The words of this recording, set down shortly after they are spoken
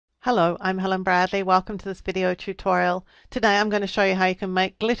Hello, I'm Helen Bradley. Welcome to this video tutorial. Today I'm going to show you how you can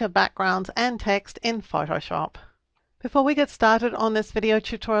make glitter backgrounds and text in Photoshop. Before we get started on this video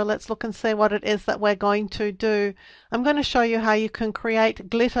tutorial, let's look and see what it is that we're going to do. I'm going to show you how you can create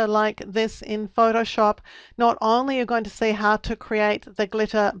glitter like this in Photoshop. Not only are you going to see how to create the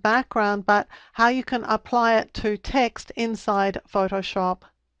glitter background, but how you can apply it to text inside Photoshop.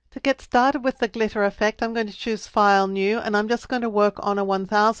 To get started with the glitter effect, I'm going to choose File, New, and I'm just going to work on a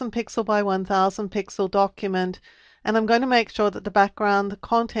 1000 pixel by 1000 pixel document. And I'm going to make sure that the background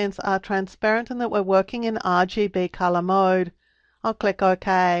contents are transparent and that we're working in RGB color mode. I'll click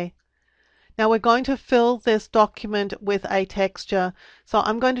OK. Now we're going to fill this document with a texture. So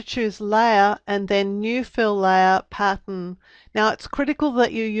I'm going to choose Layer and then New Fill Layer Pattern. Now it's critical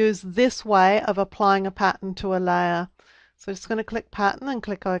that you use this way of applying a pattern to a layer. So just going to click Pattern and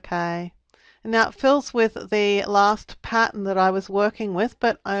click OK. And now it fills with the last pattern that I was working with,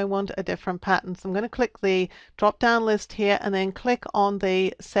 but I want a different pattern. So I'm going to click the drop down list here and then click on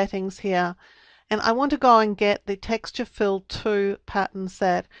the settings here. And I want to go and get the Texture Fill 2 pattern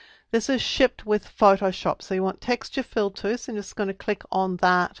set. This is shipped with Photoshop. So you want Texture Fill 2, so I'm just going to click on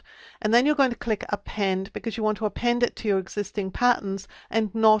that. And then you're going to click Append because you want to append it to your existing patterns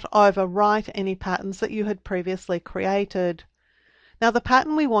and not overwrite any patterns that you had previously created. Now the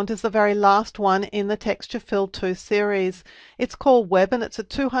pattern we want is the very last one in the Texture Fill 2 series. It's called Web and it's a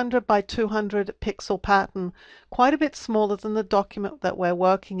 200 by 200 pixel pattern, quite a bit smaller than the document that we're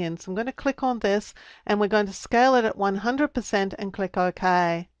working in. So I'm going to click on this and we're going to scale it at 100% and click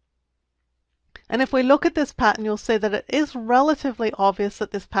OK. And if we look at this pattern, you'll see that it is relatively obvious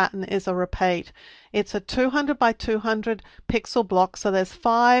that this pattern is a repeat. It's a 200 by 200 pixel block, so there's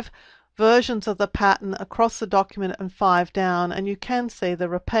 5 versions of the pattern across the document and 5 down, and you can see the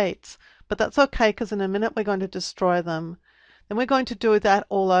repeats. But that's okay because in a minute we're going to destroy them. Then we're going to do that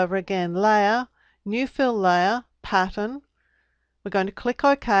all over again. Layer, New Fill Layer, Pattern. We're going to click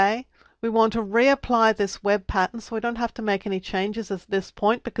OK. We want to reapply this web pattern so we don't have to make any changes at this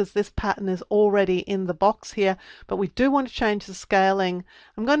point because this pattern is already in the box here, but we do want to change the scaling.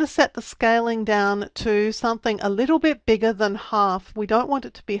 I'm going to set the scaling down to something a little bit bigger than half. We don't want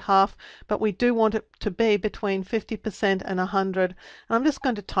it to be half, but we do want it to be between 50% and 100. And I'm just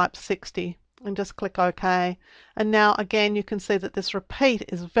going to type 60 and just click OK. And now again you can see that this repeat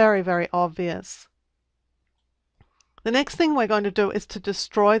is very, very obvious. The next thing we're going to do is to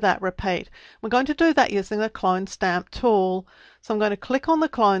destroy that repeat. We're going to do that using the Clone Stamp tool. So I'm going to click on the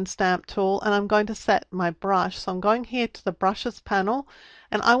Clone Stamp tool and I'm going to set my brush. So I'm going here to the Brushes panel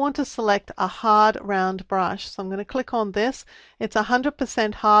and I want to select a hard round brush. So I'm going to click on this. It's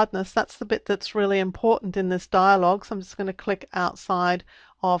 100% hardness. That's the bit that's really important in this dialog. So I'm just going to click outside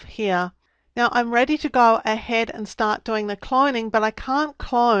of here. Now I'm ready to go ahead and start doing the cloning, but I can't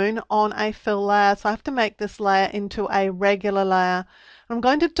clone on a fill layer, so I have to make this layer into a regular layer. I'm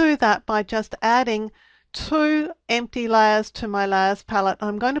going to do that by just adding 2 empty layers to my layers palette.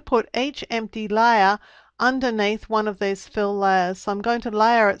 I'm going to put each empty layer underneath one of these fill layers. So I'm going to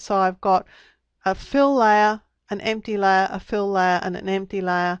layer it so I've got a fill layer, an empty layer, a fill layer, and an empty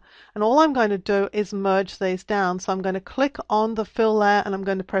layer. And all I'm going to do is merge these down. So I'm going to click on the fill layer and I'm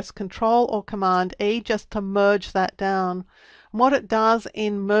going to press Control or Command E just to merge that down. And what it does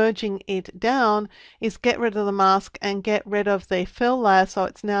in merging it down is get rid of the mask and get rid of the fill layer, so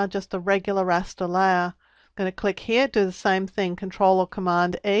it's now just a regular raster layer. I'm going to click here, do the same thing, Control or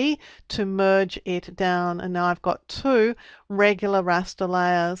Command E to merge it down. And now I've got 2 regular raster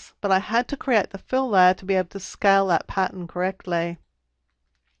layers, but I had to create the fill layer to be able to scale that pattern correctly.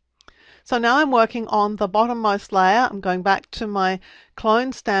 So now I'm working on the bottommost layer. I'm going back to my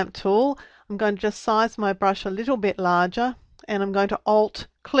Clone Stamp tool. I'm going to just size my brush a little bit larger and I'm going to Alt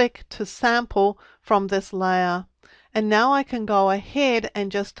click to sample from this layer. And now I can go ahead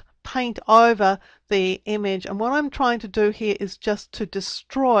and just paint over the image, and what I'm trying to do here is just to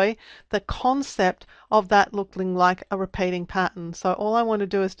destroy the concept of that looking like a repeating pattern. So all I want to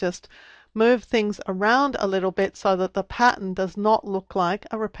do is just move things around a little bit so that the pattern does not look like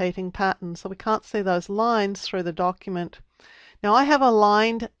a repeating pattern, so we can't see those lines through the document. Now I have a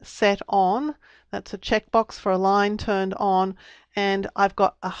line set on. That's a checkbox for a line turned on, and I've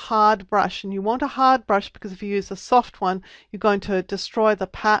got a hard brush, and you want a hard brush because if you use a soft one you're going to destroy the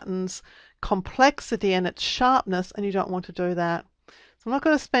pattern's complexity and its sharpness, and you don't want to do that. So I'm not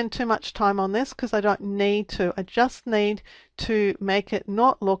going to spend too much time on this because I don't need to. I just need to make it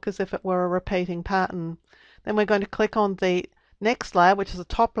not look as if it were a repeating pattern. Then we're going to click on the next layer, which is the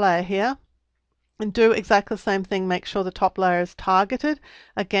top layer here, and do exactly the same thing. Make sure the top layer is targeted.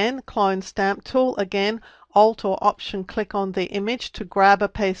 Again, Clone Stamp tool, again, Alt or Option click on the image to grab a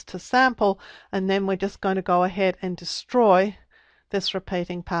piece to sample, and then we're just going to go ahead and destroy this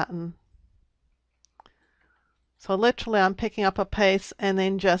repeating pattern. So literally I'm picking up a piece and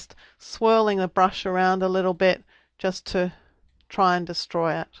then just swirling the brush around a little bit just to try and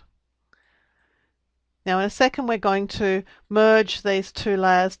destroy it. Now in a second we're going to merge these two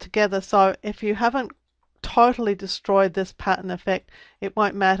layers together, so if you haven't totally destroyed this pattern effect, it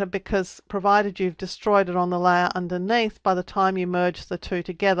won't matter, because provided you've destroyed it on the layer underneath, by the time you merge the two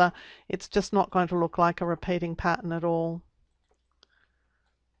together, it's just not going to look like a repeating pattern at all.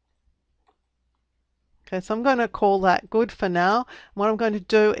 Okay, so I'm going to call that good for now. What I'm going to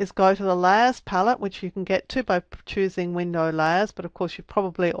do is go to the Layers palette, which you can get to by choosing Window Layers, but of course you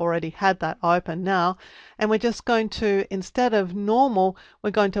probably already had that open now. And we're just going to, instead of normal,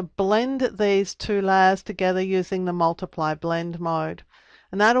 we're going to blend these two layers together using the Multiply Blend mode.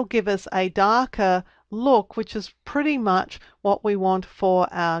 And that'll give us a darker look, which is pretty much what we want for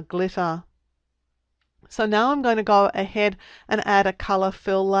our glitter. So now I'm going to go ahead and add a color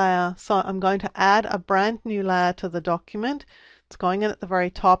fill layer. So I'm going to add a brand new layer to the document. It's going in at the very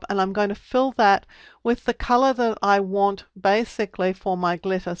top, and I'm going to fill that with the color that I want basically for my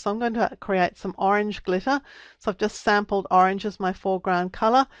glitter. So I'm going to create some orange glitter. So I've just sampled orange as my foreground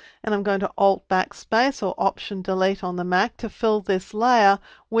color, and I'm going to Alt Backspace or Option Delete on the Mac to fill this layer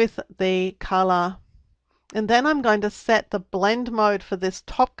with the color. And then I'm going to set the blend mode for this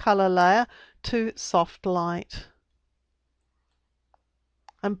top color layer to soft light.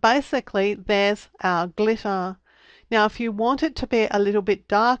 And basically there's our glitter. Now if you want it to be a little bit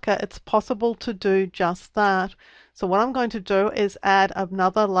darker, it's possible to do just that. So what I'm going to do is add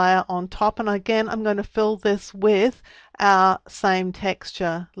another layer on top, and again I'm going to fill this with our same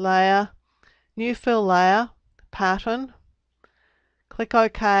texture. Layer, New Fill Layer, Pattern, click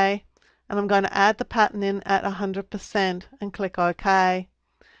OK, and I'm going to add the pattern in at 100% and click OK.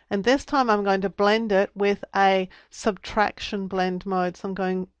 And this time I'm going to blend it with a subtraction blend mode. So I'm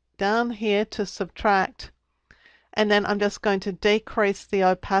going down here to subtract, and then I'm just going to decrease the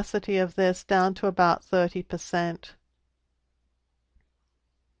opacity of this down to about 30%.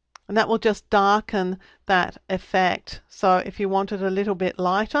 And that will just darken that effect. So if you want it a little bit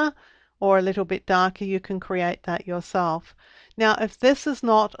lighter or a little bit darker, you can create that yourself. Now if this is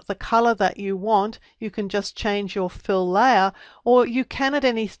not the color that you want, you can just change your fill layer, or you can at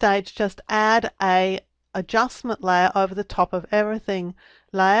any stage just add a adjustment layer over the top of everything.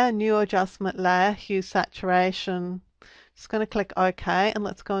 Layer, New Adjustment Layer, Hue Saturation. Just going to click OK, and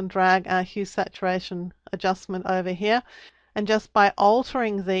let's go and drag our hue saturation adjustment over here. And just by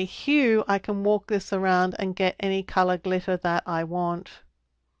altering the hue, I can walk this around and get any color glitter that I want.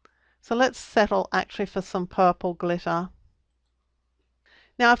 So let's settle actually for some purple glitter.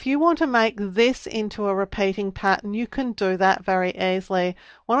 Now if you want to make this into a repeating pattern, you can do that very easily.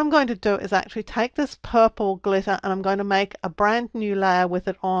 What I'm going to do is actually take this purple glitter and I'm going to make a brand new layer with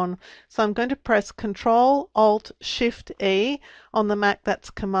it on. So I'm going to press Control Alt Shift E on the Mac, that's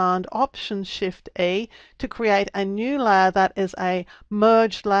Command Option Shift E, to create a new layer that is a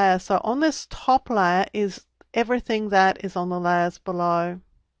merged layer. So on this top layer is everything that is on the layers below,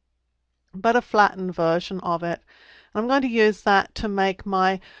 but a flattened version of it. I'm going to use that to make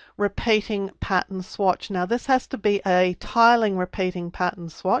my repeating pattern swatch. Now this has to be a tiling repeating pattern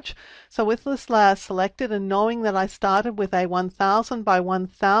swatch. So with this layer selected and knowing that I started with a 1000 by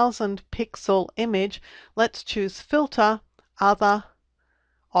 1000 pixel image, let's choose Filter, Other,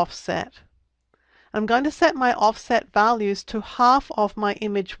 Offset. I'm going to set my offset values to half of my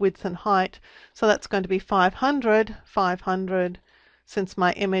image width and height. So that's going to be 500, 500. Since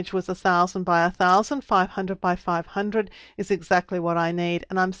my image was 1000 by 1000, 500 by 500 is exactly what I need,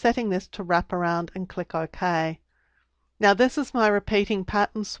 and I'm setting this to wrap around and click OK. Now this is my repeating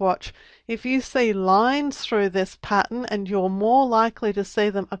pattern swatch. If you see lines through this pattern, and you're more likely to see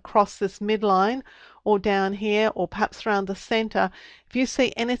them across this midline or down here or perhaps around the center, if you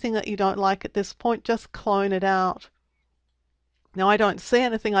see anything that you don't like at this point, just clone it out. Now I don't see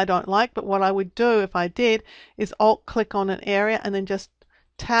anything I don't like, but what I would do if I did is Alt click on an area and then just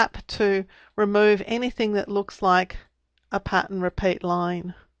tap to remove anything that looks like a pattern repeat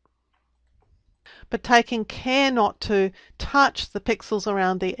line. But taking care not to touch the pixels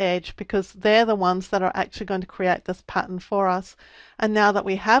around the edge, because they're the ones that are actually going to create this pattern for us. And now that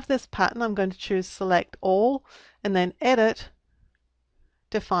we have this pattern, I'm going to choose Select All and then Edit,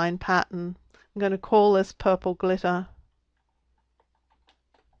 Define Pattern. I'm going to call this Purple Glitter.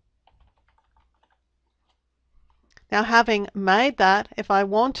 Now having made that, if I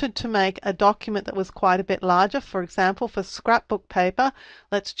wanted to make a document that was quite a bit larger, for example for scrapbook paper,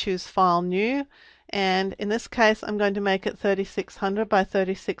 let's choose File New, And in this case I'm going to make it 3600 by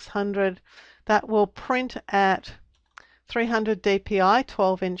 3600. That will print at 300 dpi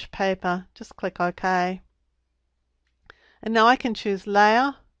 12-inch paper. Just click OK. And now I can choose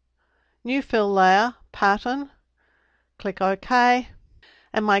Layer, New Fill Layer, Pattern, click OK.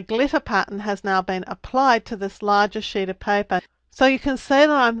 And my glitter pattern has now been applied to this larger sheet of paper. So you can see that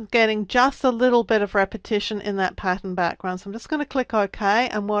I'm getting just a little bit of repetition in that pattern background. So I'm just going to click OK,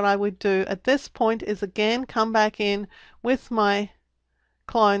 and what I would do at this point is again come back in with my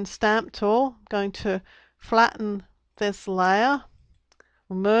clone stamp tool. I'm going to flatten this layer,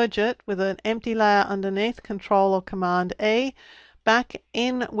 merge it with an empty layer underneath, Control or Command E, back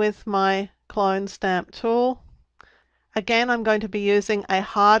in with my clone stamp tool. Again, I'm going to be using a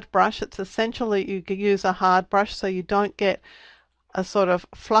hard brush. It's essential that you use a hard brush so you don't get a sort of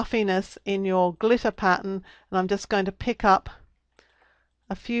fluffiness in your glitter pattern. And I'm just going to pick up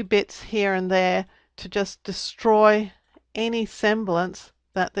a few bits here and there to just destroy any semblance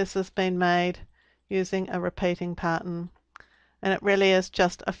that this has been made using a repeating pattern. And it really is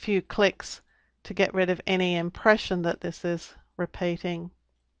just a few clicks to get rid of any impression that this is repeating.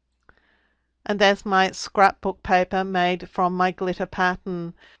 And there's my scrapbook paper made from my glitter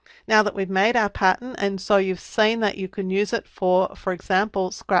pattern. Now that we've made our pattern, and so you've seen that you can use it for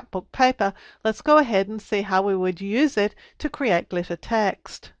example, scrapbook paper, let's go ahead and see how we would use it to create glitter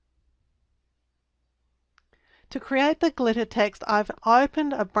text. To create the glitter text, I've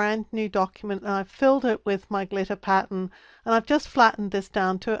opened a brand new document and I've filled it with my glitter pattern, and I've just flattened this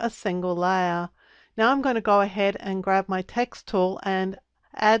down to a single layer. Now I'm going to go ahead and grab my text tool and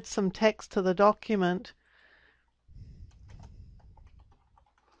add some text to the document.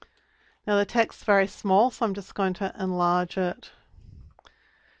 Now the text's very small, so I'm just going to enlarge it.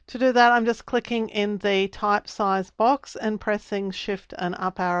 To do that, I'm just clicking in the type size box and pressing Shift and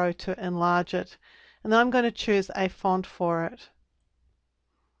up arrow to enlarge it. And then I'm going to choose a font for it.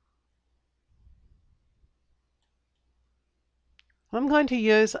 I'm going to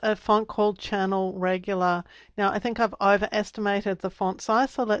use a font called Channel Regular. Now I think I've overestimated the font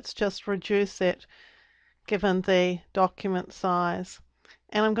size, so let's just reduce it given the document size.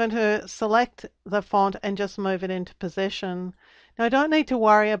 And I'm going to select the font and just move it into position. Now I don't need to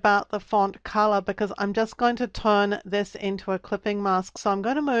worry about the font color because I'm just going to turn this into a clipping mask. So I'm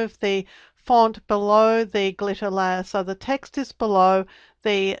going to move the font below the glitter layer. So the text is below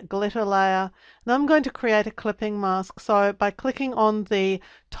the glitter layer. And I'm going to create a clipping mask. So by clicking on the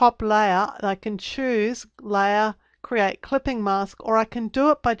top layer, I can choose Layer, Create Clipping Mask, or I can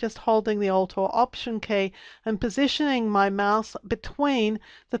do it by just holding the Alt or Option key and positioning my mouse between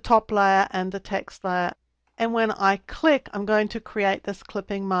the top layer and the text layer. And when I click, I'm going to create this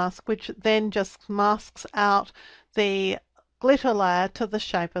clipping mask, which then just masks out the glitter layer to the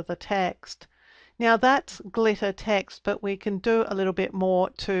shape of the text. Now that's glitter text, but we can do a little bit more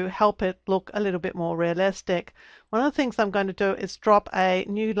to help it look a little bit more realistic. One of the things I'm going to do is drop a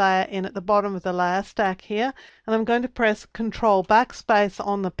new layer in at the bottom of the layer stack here, and I'm going to press Control Backspace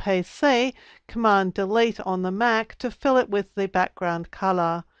on the PC, Command Delete on the Mac to fill it with the background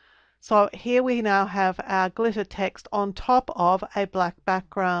color. So here we now have our glitter text on top of a black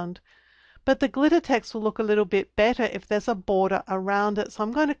background. But the glitter text will look a little bit better if there's a border around it. So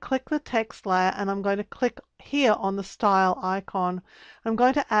I'm going to click the text layer and I'm going to click here on the style icon. I'm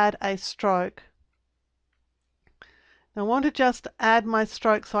going to add a stroke. Now I want to just add my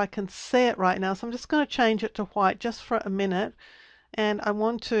stroke so I can see it right now. So I'm just going to change it to white just for a minute. And I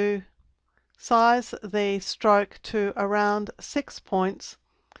want to size the stroke to around 6 points.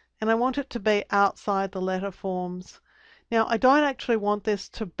 And I want it to be outside the letter forms. Now I don't actually want this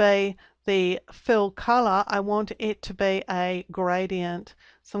to be the fill color, I want it to be a gradient.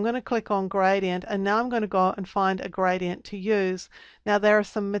 So I'm going to click on gradient, and now I'm going to go and find a gradient to use. Now there are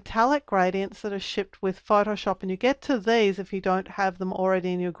some metallic gradients that are shipped with Photoshop, and you get to these if you don't have them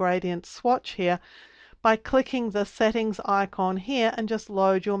already in your gradient swatch here by clicking the settings icon here and just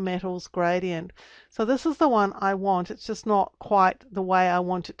load your metals gradient. So this is the one I want. It's just not quite the way I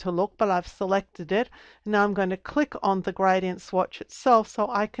want it to look, but I've selected it. Now I'm going to click on the gradient swatch itself so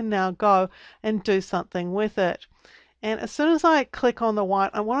I can now go and do something with it. And as soon as I click on the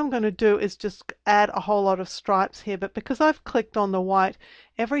white, what I'm going to do is just add a whole lot of stripes here. But because I've clicked on the white,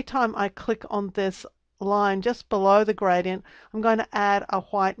 every time I click on this line just below the gradient, I'm going to add a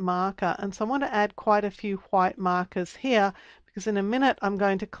white marker. And so I want to add quite a few white markers here because in a minute I'm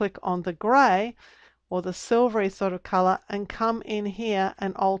going to click on the grey or the silvery sort of color and come in here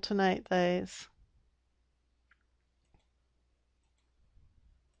and alternate these.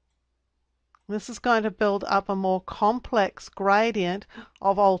 This is going to build up a more complex gradient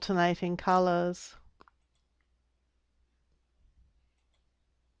of alternating colors.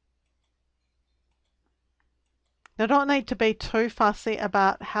 Now, I don't need to be too fussy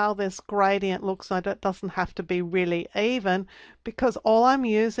about how this gradient looks. It doesn't have to be really even, because all I'm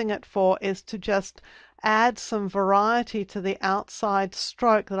using it for is to just add some variety to the outside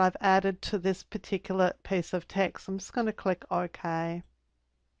stroke that I've added to this particular piece of text. I'm just going to click OK.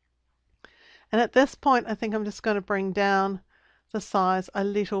 And at this point, I think I'm just going to bring down the size a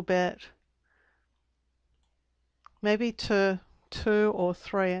little bit, maybe to 2 or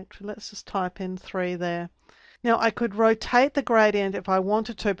 3. Actually, let's just type in 3 there. Now, I could rotate the gradient if I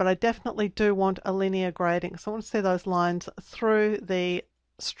wanted to, but I definitely do want a linear gradient. So I want to see those lines through the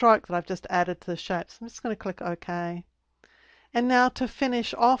stroke that I've just added to the shape. So I'm just going to click OK. And now to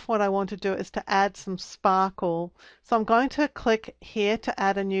finish off, what I want to do is to add some sparkle. So I'm going to click here to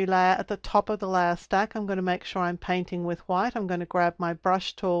add a new layer at the top of the layer stack. I'm going to make sure I'm painting with white. I'm going to grab my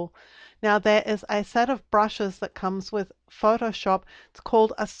brush tool. Now there is a set of brushes that comes with Photoshop. It's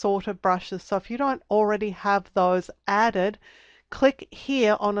called assorted brushes. So if you don't already have those added, click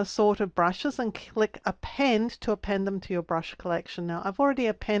here on assorted brushes and click append to append them to your brush collection. Now I've already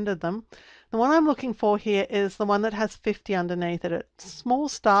appended them. The one I'm looking for here is the one that has 50 underneath it. It's a small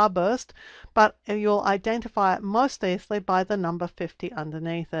starburst, but you'll identify it most easily by the number 50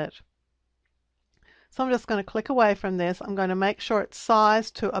 underneath it. So I'm just going to click away from this. I'm going to make sure it's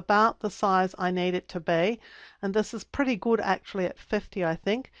sized to about the size I need it to be. And this is pretty good actually at 50, I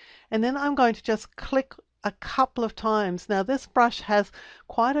think. And then I'm going to just click a couple of times. Now this brush has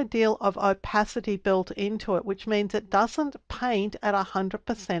quite a deal of opacity built into it, which means it doesn't paint at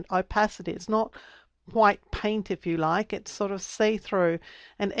 100% opacity. It's not white paint, if you like. It's sort of see-through.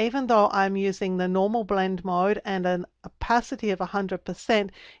 And even though I'm using the normal blend mode and an opacity of 100%,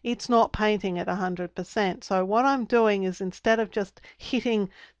 it's not painting at 100%. So what I'm doing is, instead of just hitting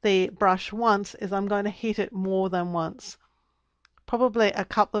the brush once, is I'm going to hit it more than once. Probably a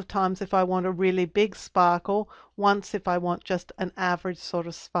couple of times if I want a really big sparkle, once if I want just an average sort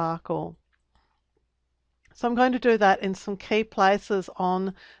of sparkle. So I'm going to do that in some key places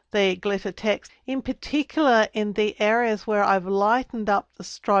on the glitter text, in particular in the areas where I've lightened up the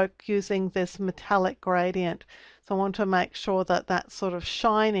stroke using this metallic gradient. So I want to make sure that that's sort of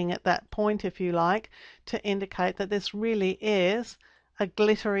shining at that point, if you like, to indicate that this really is a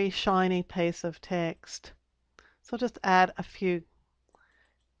glittery, shiny piece of text. So I'll just add a few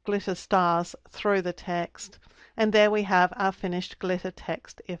glitter stars through the text. And there we have our finished glitter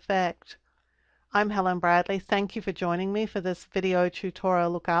text effect. I'm Helen Bradley. Thank you for joining me for this video tutorial.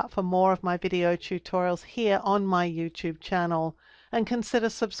 Look out for more of my video tutorials here on my YouTube channel. And consider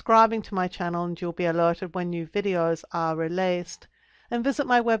subscribing to my channel and you'll be alerted when new videos are released. And visit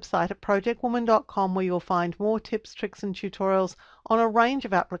my website at projectwoman.com, where you'll find more tips, tricks and tutorials on a range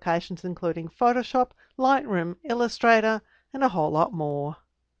of applications including Photoshop, Lightroom, Illustrator and a whole lot more.